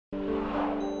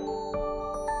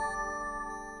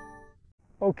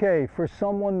Okay, for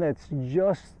someone that's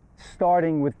just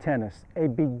starting with tennis, a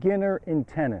beginner in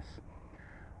tennis,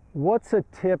 what's a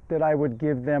tip that I would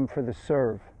give them for the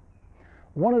serve?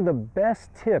 One of the best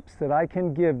tips that I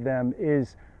can give them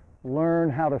is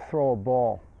learn how to throw a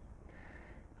ball,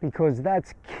 because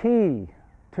that's key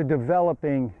to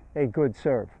developing a good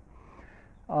serve.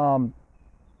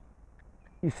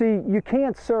 You see, you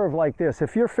can't serve like this.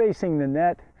 If you're facing the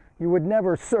net, you would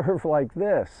never serve like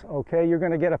this, okay? You're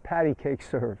going to get a patty cake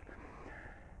serve.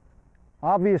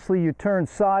 Obviously, you turn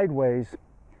sideways,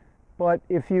 but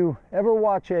if you ever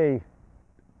watch a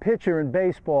pitcher in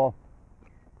baseball,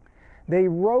 they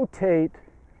rotate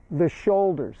the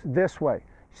shoulders this way.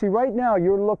 See, right now,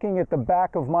 you're looking at the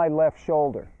back of my left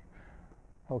shoulder,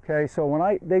 okay? So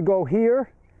when they go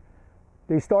here,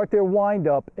 they start their wind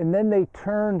up, and then they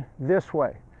turn this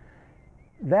way.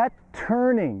 That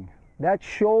turning, that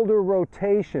shoulder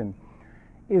rotation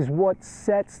is what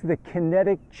sets the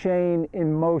kinetic chain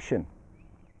in motion.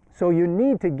 So you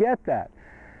need to get that.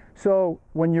 So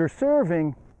when you're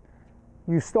serving,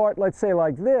 you start, let's say,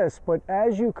 like this, but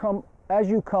as you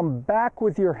come back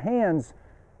with your hands,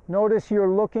 notice you're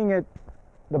looking at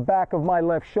the back of my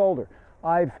left shoulder.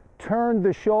 I've turned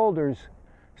the shoulders,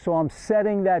 so I'm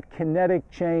setting that kinetic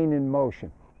chain in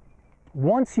motion.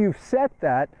 Once you've set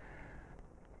that,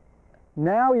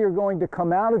 now you're going to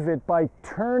come out of it by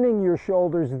turning your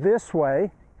shoulders this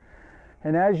way,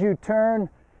 and as you turn,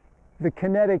 the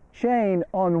kinetic chain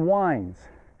unwinds.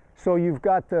 So you've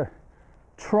got the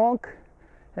trunk,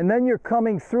 and then you're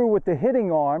coming through with the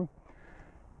hitting arm,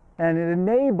 and it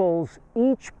enables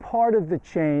each part of the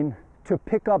chain to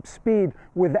pick up speed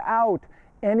without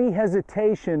any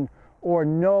hesitation or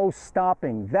no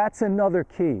stopping. That's another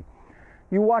key.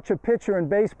 You watch a pitcher in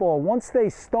baseball, once they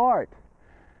start,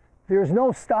 there's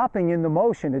no stopping in the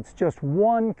motion. It's just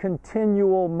one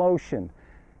continual motion,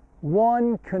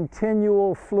 one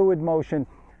continual fluid motion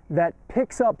that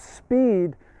picks up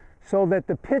speed so that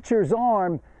the pitcher's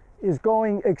arm is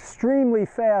going extremely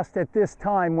fast at this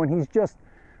time when he's just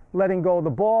letting go of the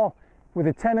ball. With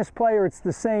a tennis player, it's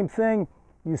the same thing.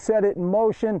 You set it in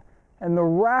motion, and the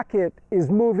racket is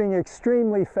moving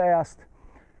extremely fast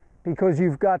because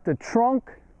you've got the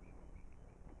trunk,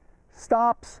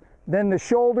 stops, then the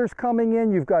shoulders coming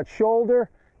in. You've got shoulder,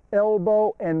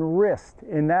 elbow, and wrist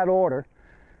in that order.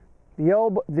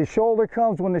 The shoulder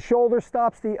comes. When the shoulder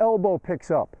stops, the elbow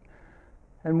picks up.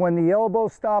 And when the elbow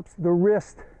stops, the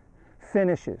wrist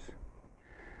finishes.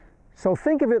 So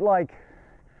think of it like,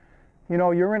 you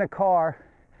know, you're in a car,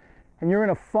 and you're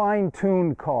in a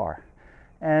fine-tuned car.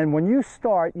 And when you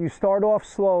start off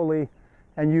slowly,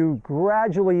 and you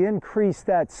gradually increase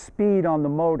that speed on the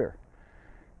motor.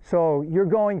 So you're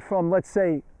going from, let's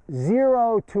say,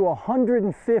 0 to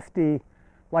 150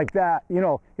 like that. You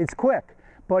know, it's quick,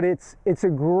 but it's a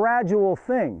gradual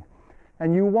thing.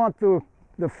 And you want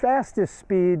the fastest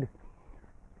speed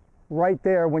right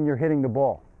there when you're hitting the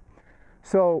ball.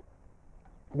 So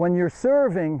when you're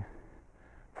serving,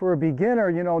 for a beginner,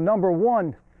 you know, number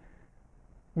one,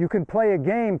 you can play a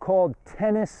game called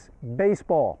tennis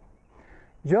baseball.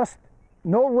 Just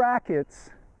no rackets,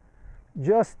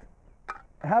 just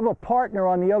have a partner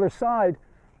on the other side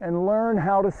and learn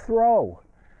how to throw.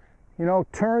 You know,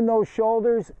 turn those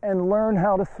shoulders and learn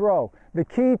how to throw. The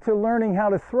key to learning how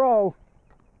to throw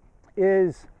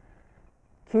is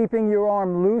keeping your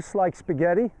arm loose like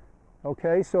spaghetti.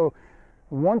 Okay, so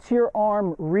once your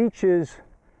arm reaches,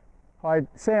 I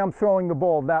say I'm throwing the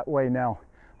ball that way now.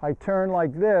 I turn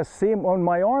like this. See, when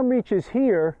my arm reaches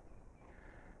here,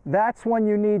 that's when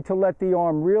you need to let the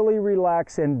arm really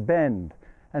relax and bend.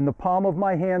 And the palm of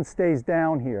my hand stays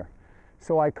down here.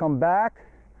 So I come back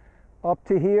up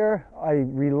to here, I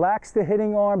relax the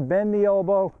hitting arm, bend the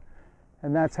elbow,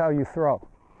 and that's how you throw.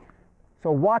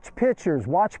 So watch pitchers,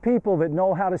 watch people that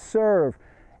know how to serve,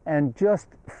 and just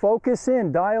focus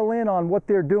in, dial in on what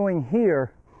they're doing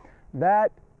here.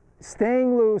 That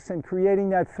staying loose and creating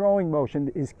that throwing motion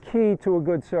is key to a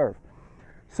good serve.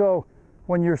 So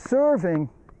when you're serving,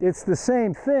 it's the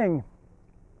same thing.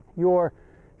 You're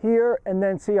here, and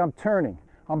then see, I'm turning.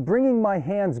 I'm bringing my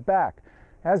hands back.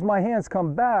 As my hands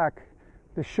come back,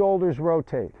 the shoulders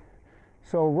rotate.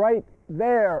 So right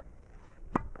there,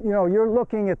 you know, you're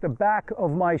looking at the back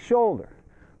of my shoulder.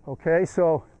 Okay,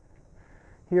 so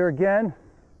here again.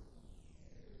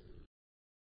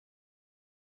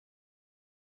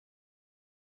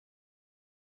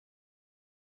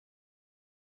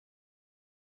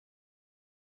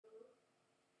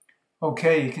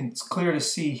 Okay, it's clear to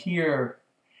see here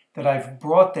that I've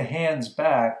brought the hands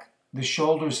back, the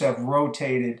shoulders have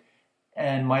rotated,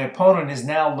 and my opponent is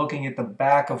now looking at the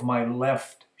back of my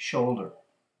left shoulder.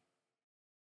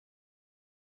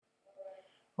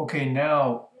 Okay,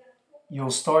 now you'll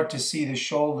start to see the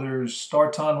shoulders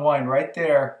start to unwind right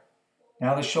there.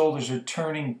 Now the shoulders are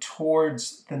turning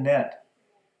towards the net.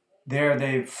 There,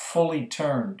 they've fully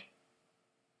turned.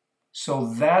 So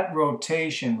that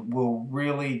rotation will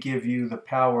really give you the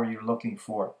power you're looking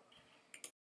for.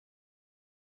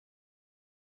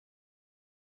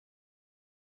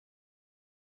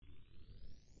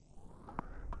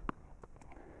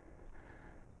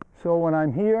 So when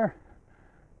I'm here,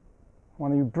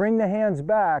 when you bring the hands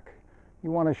back, you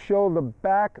want to show the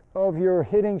back of your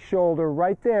hitting shoulder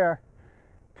right there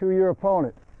to your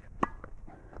opponent.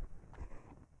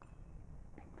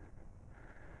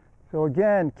 So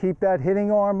again, keep that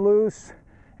hitting arm loose,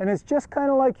 and it's just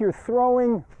kind of like you're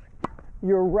throwing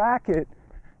your racket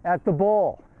at the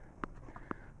ball.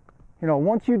 You know,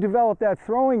 once you develop that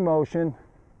throwing motion,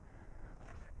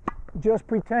 just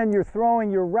pretend you're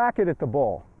throwing your racket at the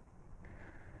ball.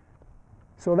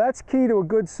 So that's key to a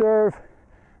good serve,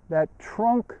 that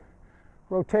trunk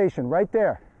rotation right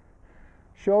there.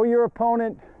 Show your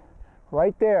opponent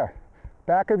right there,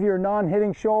 back of your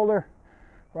non-hitting shoulder,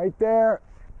 right there,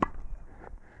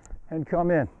 and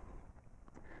come in.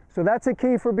 So that's a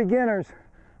key for beginners.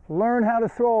 Learn how to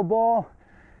throw a ball,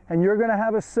 and you're going to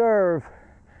have a serve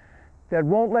that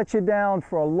won't let you down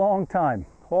for a long time.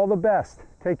 All the best.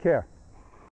 Take care.